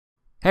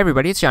Hey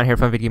everybody, it's John here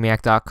from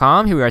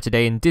VidGamiac.com. Here we are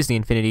today in Disney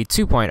Infinity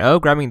 2.0,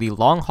 grabbing the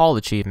Long Haul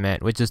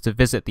achievement, which is to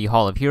visit the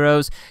Hall of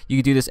Heroes. You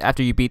can do this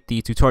after you beat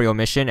the tutorial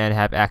mission and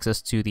have access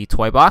to the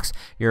toy box.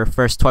 Your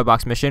first toy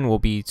box mission will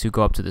be to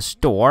go up to the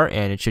store,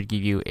 and it should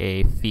give you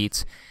a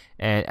feat.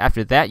 And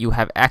after that, you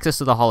have access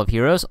to the Hall of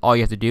Heroes. All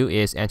you have to do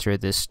is enter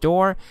this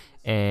store,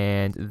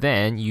 and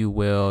then you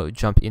will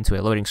jump into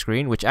a loading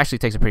screen, which actually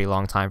takes a pretty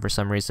long time for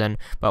some reason.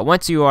 But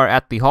once you are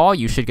at the hall,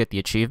 you should get the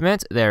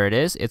achievement. There it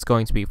is. It's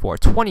going to be for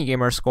 20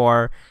 gamer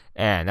score,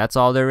 and that's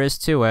all there is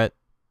to it.